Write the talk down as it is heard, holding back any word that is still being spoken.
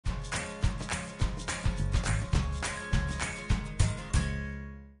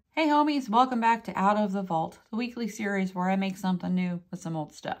Hey homies, welcome back to Out of the Vault, the weekly series where I make something new with some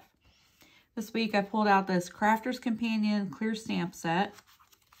old stuff. This week I pulled out this Crafter's Companion clear stamp set.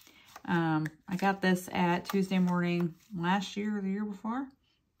 I got this at Tuesday Morning last year or the year before.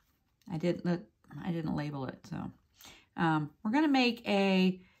 I didn't label it, so. We're going to make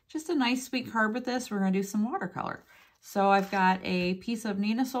just a nice sweet card with this. We're going to do some watercolor. So I've got a piece of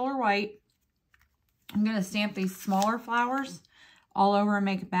Nina Solar White. I'm going to stamp these smaller flowers all over and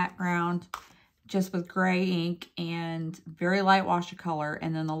make a background just with gray ink and very light wash of color.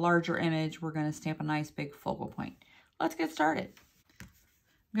 And then the larger image, we're going to stamp a nice big focal point. Let's get started.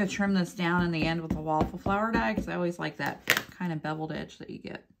 I'm going to trim this down in the end with a waffle flower die because I always like that kind of beveled edge that you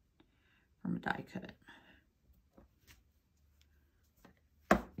get from a die cut.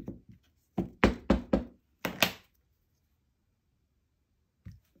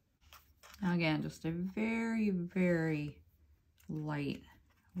 Now again, just a very, very light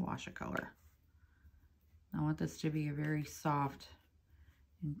wash of color. I want this to be a very soft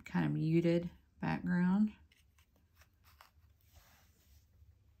and kind of muted background.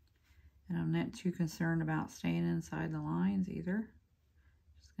 And I'm not too concerned about staying inside the lines either.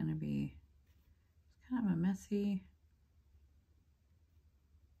 It's going to be kind of a messy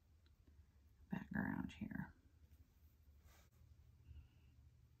background here.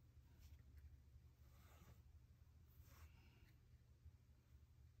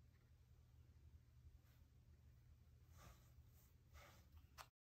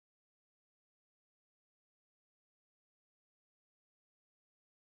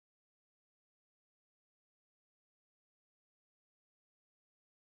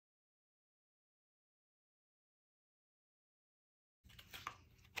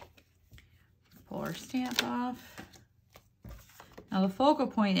 Pull our stamp off. Now the focal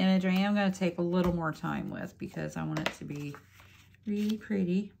point image I am going to take a little more time with because I want it to be really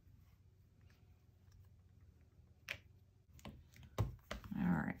pretty.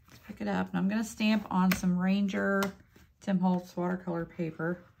 Alright, let's pick it up. And I'm going to stamp on some Ranger Tim Holtz watercolor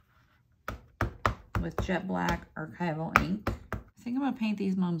paper with jet black archival ink. I think I'm going to paint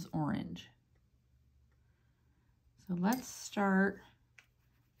these mums orange. So let's start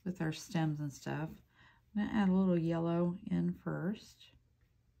with our stems and stuff. I'm going to add a little yellow in first.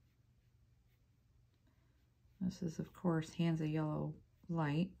 This is, of course, Hansa Yellow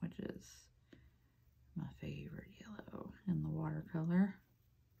Light, which is my favorite yellow in the watercolor.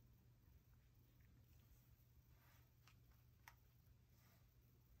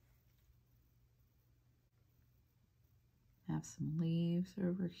 Have some leaves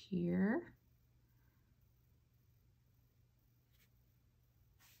over here.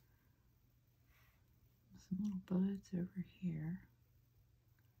 Some little buds over here.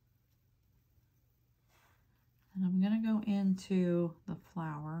 And I'm going to go into the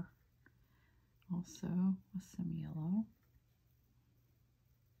flower also with some yellow.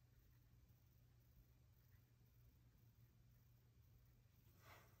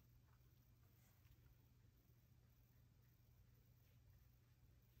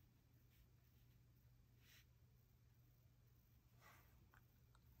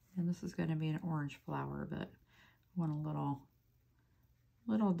 And this is going to be an orange flower, but I want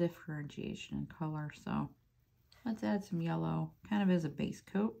a little differentiation in color. So let's add some yellow, kind of as a base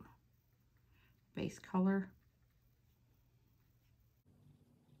coat, base color.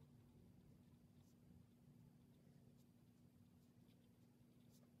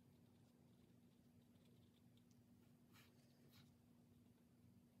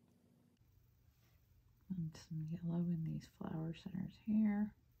 And some yellow in these flower centers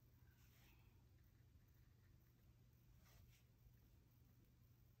here.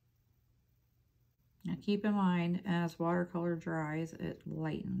 Now keep in mind, as watercolor dries, it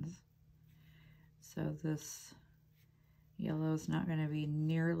lightens. So this yellow is not going to be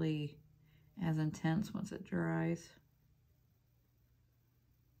nearly as intense once it dries.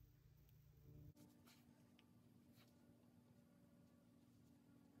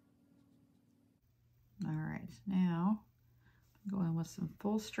 All right, now I'm going with some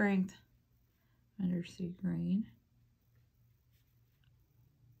full strength undersea green.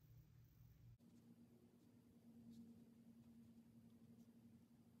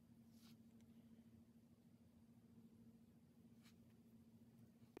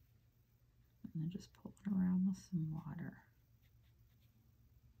 And then just pull it around with some water.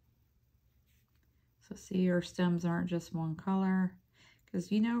 So see, our stems aren't just one color.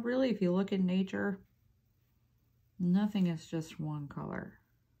 Because, you know, really, if you look in nature, nothing is just one color.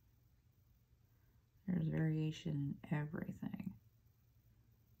 There's variation in everything.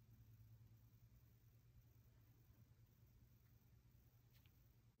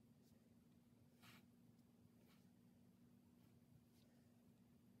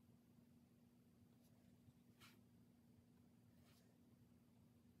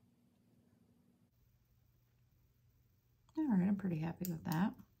 pretty happy with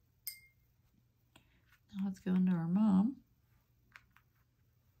that. Now let's go into our mom.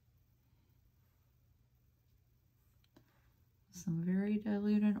 Some very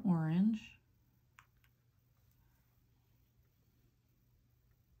diluted orange.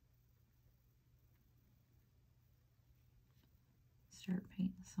 Start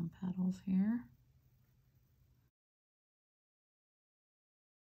painting some petals here.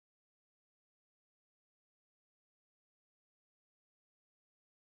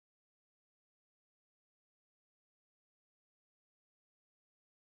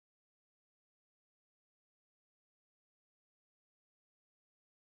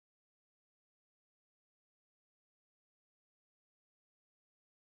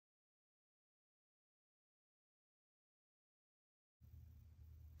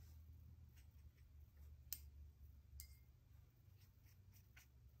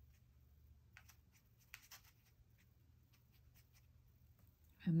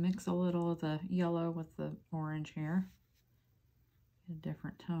 And mix a little of the yellow with the orange here. Get a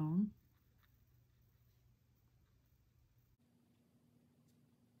different tone.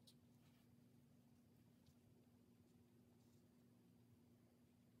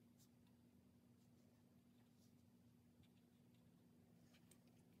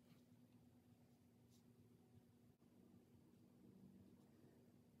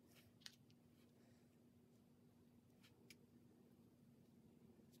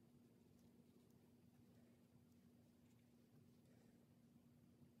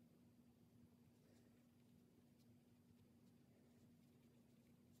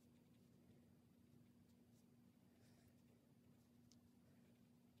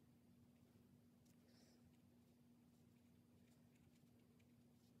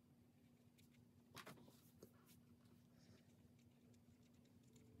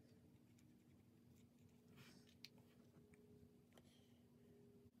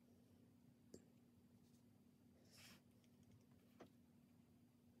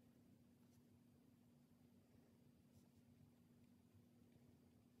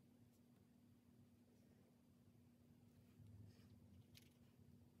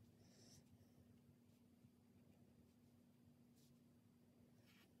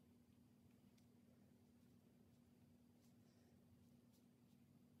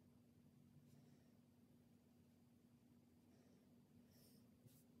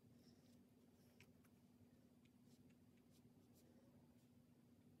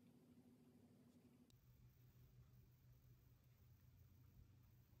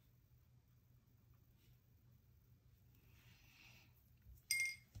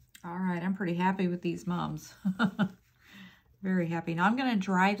 All right, I'm pretty happy with these mums. Very happy. Now I'm going to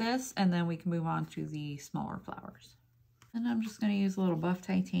dry this and then we can move on to the smaller flowers. And I'm just going to use a little buff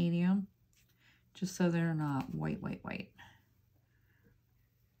titanium just so they're not white. To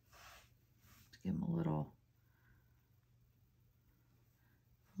give them a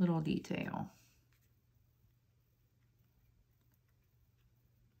little detail.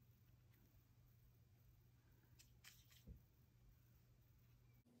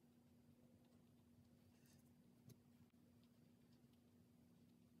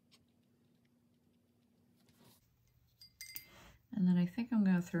 And then I think I'm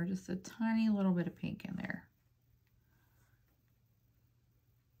going to throw just a tiny little bit of pink in there.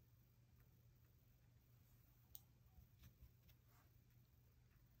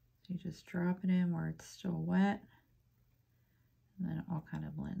 So you just drop it in where it's still wet, and then it all kind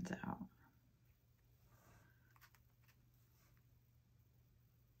of blends out.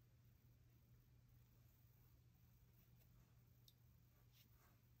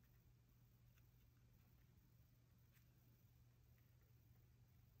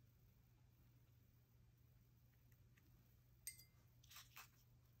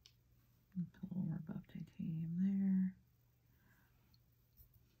 Put a little more buff titanium there.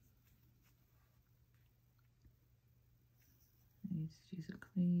 You just use a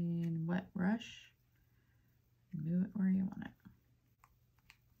clean, wet brush and move it where you want it.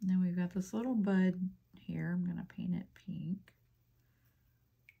 And then we've got this little bud here. I'm going to paint it pink.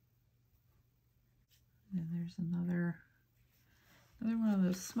 And there's another one of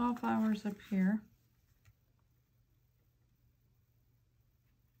those small flowers up here.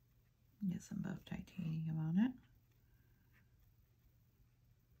 Get some buff titanium on it.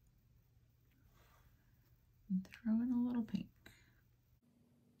 And throw in a little pink.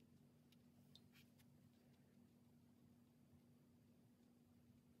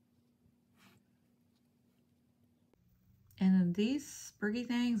 And then these spriggy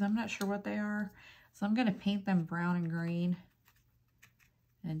things, I'm not sure what they are. So I'm going to paint them brown and green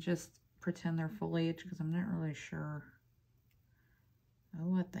and just pretend they're foliage because I'm not really sure know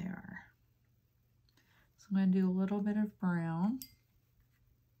what they are. So I'm going to do a little bit of brown.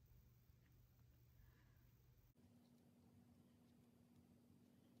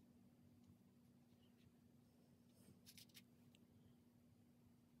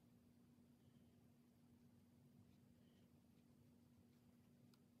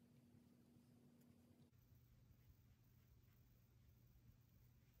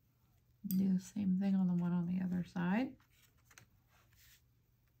 Do the same thing on the one on the other side.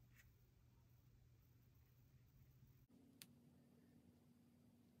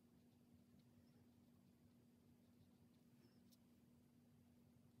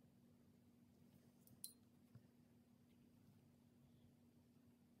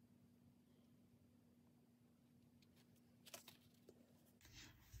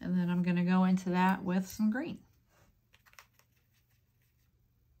 And then I'm going to go into that with some green.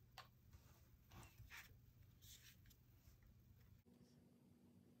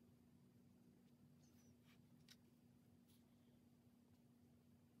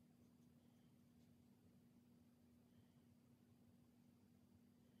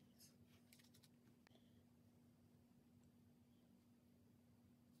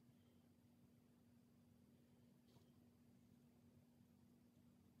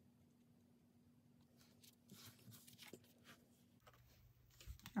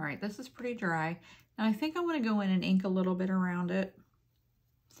 All right, this is pretty dry. Now I think I want to go in and ink a little bit around it.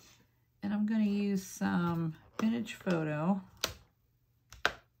 And I'm going to use some Vintage Photo.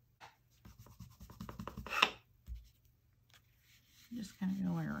 Just kind of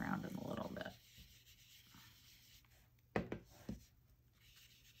going around it a little bit.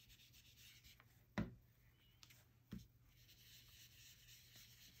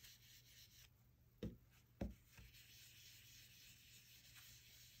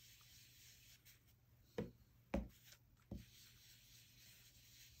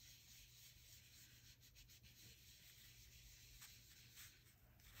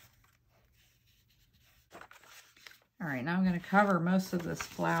 All right, now I'm going to cover most of this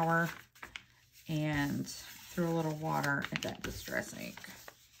flower and throw a little water at that distress ink.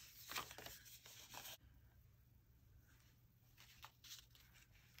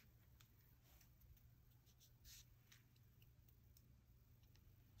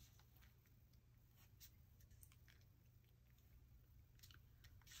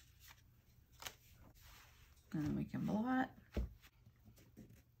 And then we can blot.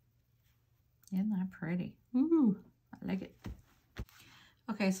 Isn't that pretty? Ooh, I like it.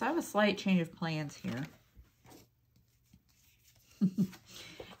 Okay, so I have a slight change of plans here.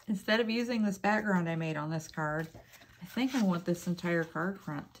 Instead of using this background I made on this card, I think I want this entire card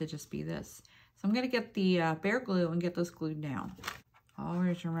front to just be this. So I'm going to get the Bear Glue and get this glued down.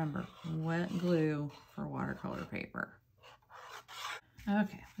 Always remember, wet glue for watercolor paper.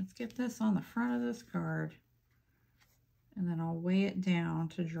 Okay, let's get this on the front of this card. And then I'll weigh it down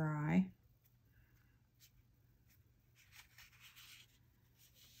to dry.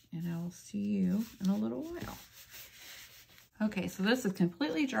 And I will see you in a little while. Okay, so this is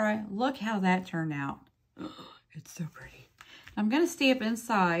completely dry. Look how that turned out. It's so pretty. I'm going to stamp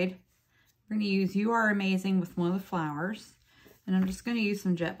inside. We're going to use You Are Amazing with one of the flowers. And I'm just going to use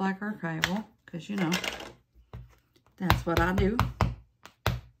some Jet Black Archival, because you know, that's what I do.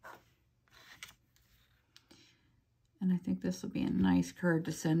 And I think this will be a nice card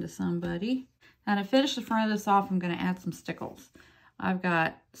to send to somebody. Now to finish the front of this off, I'm going to add some stickles. I've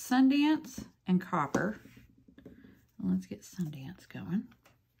got Sundance and Copper. Let's get Sundance going.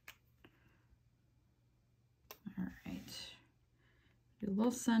 All right. Do a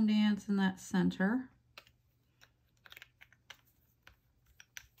little Sundance in that center.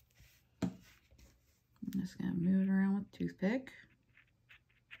 I'm just going to move it around with a toothpick.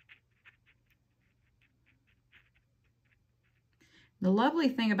 The lovely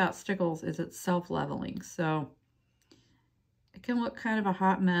thing about stickles is it's self-leveling, so it can look kind of a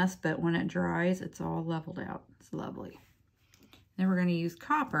hot mess, but when it dries, it's all leveled out. It's lovely. Then we're going to use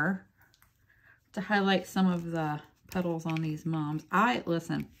Copper to highlight some of the petals on these mums.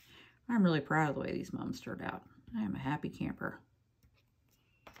 Listen, I'm really proud of the way these mums turned out. I am a happy camper.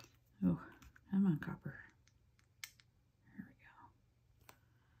 Oh, come on, Copper. There we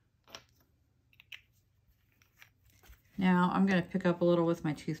go. Now I'm going to pick up a little with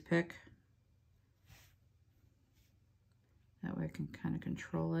my toothpick. That way I can kind of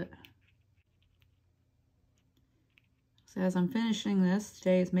control it. So as I'm finishing this,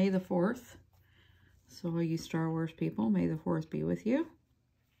 today is May the 4th. So all you Star Wars people, may the 4th be with you.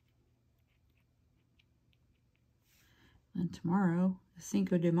 And tomorrow is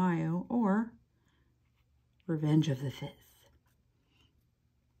Cinco de Mayo, or Revenge of the 5th.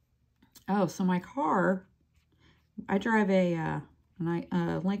 Oh, so my car, I drive a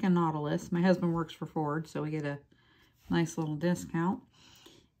Lincoln Nautilus. My husband works for Ford, so we get a nice little discount.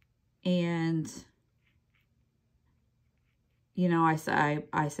 And, you know, I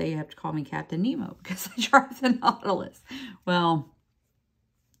say you have to call me Captain Nemo because I drive the Nautilus. Well,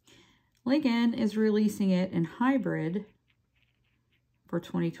 Lincoln is releasing it in hybrid for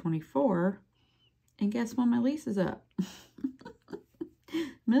 2024. And guess when my lease is up?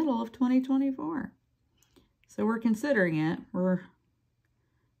 Middle of 2024. So we're considering it.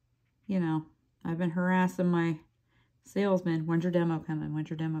 You know, I've been harassing my salesman. When's your demo coming? When's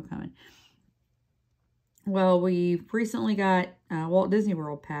your demo coming? Well, we recently got Walt Disney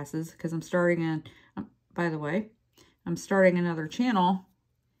World passes because I'm starting by the way, I'm starting another channel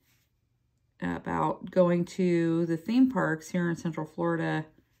about going to the theme parks here in Central Florida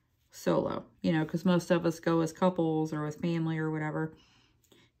solo, you know, because most of us go as couples or with family or whatever.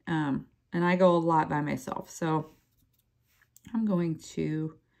 And I go a lot by myself. So I'm going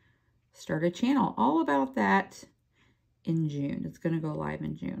to start a channel all about that in June. It's going to go live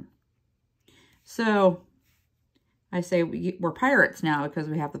in June. So I say we're pirates now because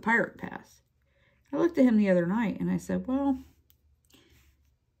we have the pirate pass. I looked at him the other night and I said, well,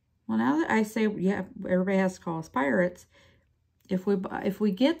 now that I say, yeah, everybody has to call us pirates, if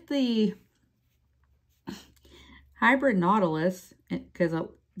we get the hybrid Nautilus, because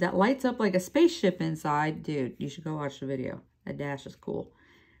that lights up like a spaceship inside, dude, you should go watch the video. That dash is cool.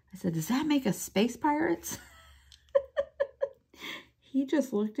 I said, does that make us space pirates? He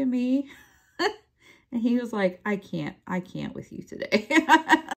just looked at me and he was like, I can't with you today.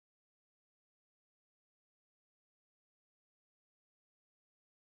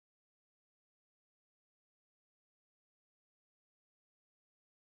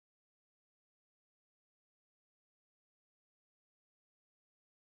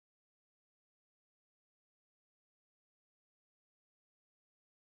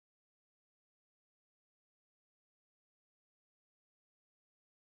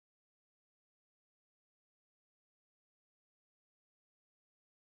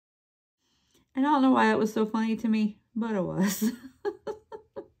 And I don't know why it was so funny to me, but it was.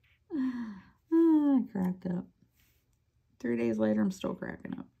 I cracked up. 3 days later, I'm still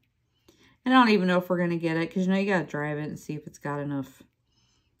cracking up. And I don't even know if we're going to get it, because, you know, you got to drive it and see if it's got enough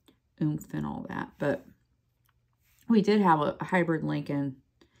oomph and all that. But we did have a hybrid Lincoln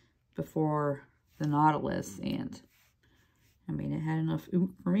before the Nautilus, and, I mean, it had enough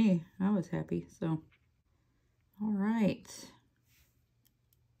oomph for me. I was happy, so. All right.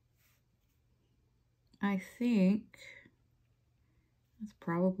 I think that's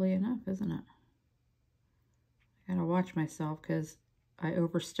probably enough, isn't it? I gotta watch myself because I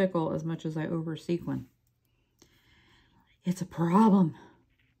overstickle as much as I oversequin. It's a problem.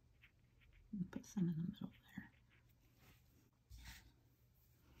 Put some in the middle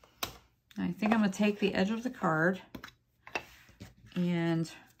there. I think I'm gonna take the edge of the card and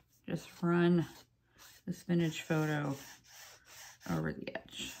just run this vintage photo over the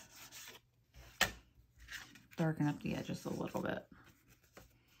edge. Darken up the edges a little bit.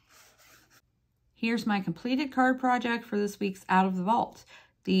 Here's my completed card project for this week's Out of the Vault.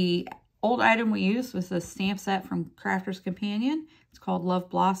 The old item we used was a stamp set from Crafter's Companion. It's called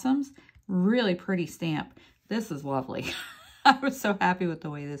Love Blossoms. Really pretty stamp. This is lovely. I was so happy with the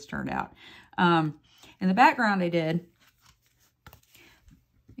way this turned out. In the background I did,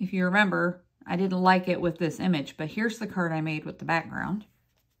 if you remember, I didn't like it with this image, but here's the card I made with the background.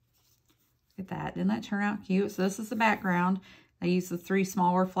 Look at that. Didn't that turn out cute? So this is the background. I used the 3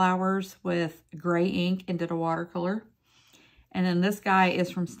 smaller flowers with gray ink and did a watercolor. And then this guy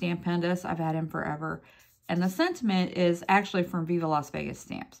is from Stampendous. I've had him forever. And the sentiment is actually from Viva Las Vegas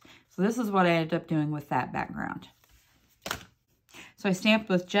Stamps. So this is what I ended up doing with that background. So I stamped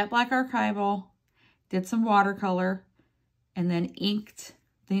with Jet Black Archival, did some watercolor, and then inked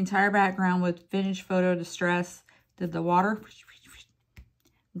the entire background with Vintage Photo Distress. Did the water,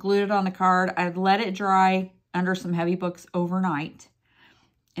 glued it on the card. I'd let it dry under some heavy books overnight,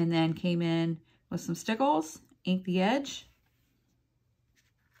 and then came in with some stickles, inked the edge,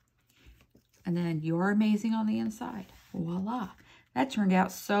 and then You're Amazing on the inside. Voila. That turned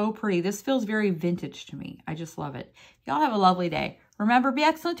out so pretty. This feels very vintage to me. I just love it. Y'all have a lovely day. Remember, be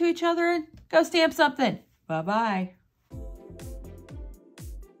excellent to each other and go stamp something. Bye-bye.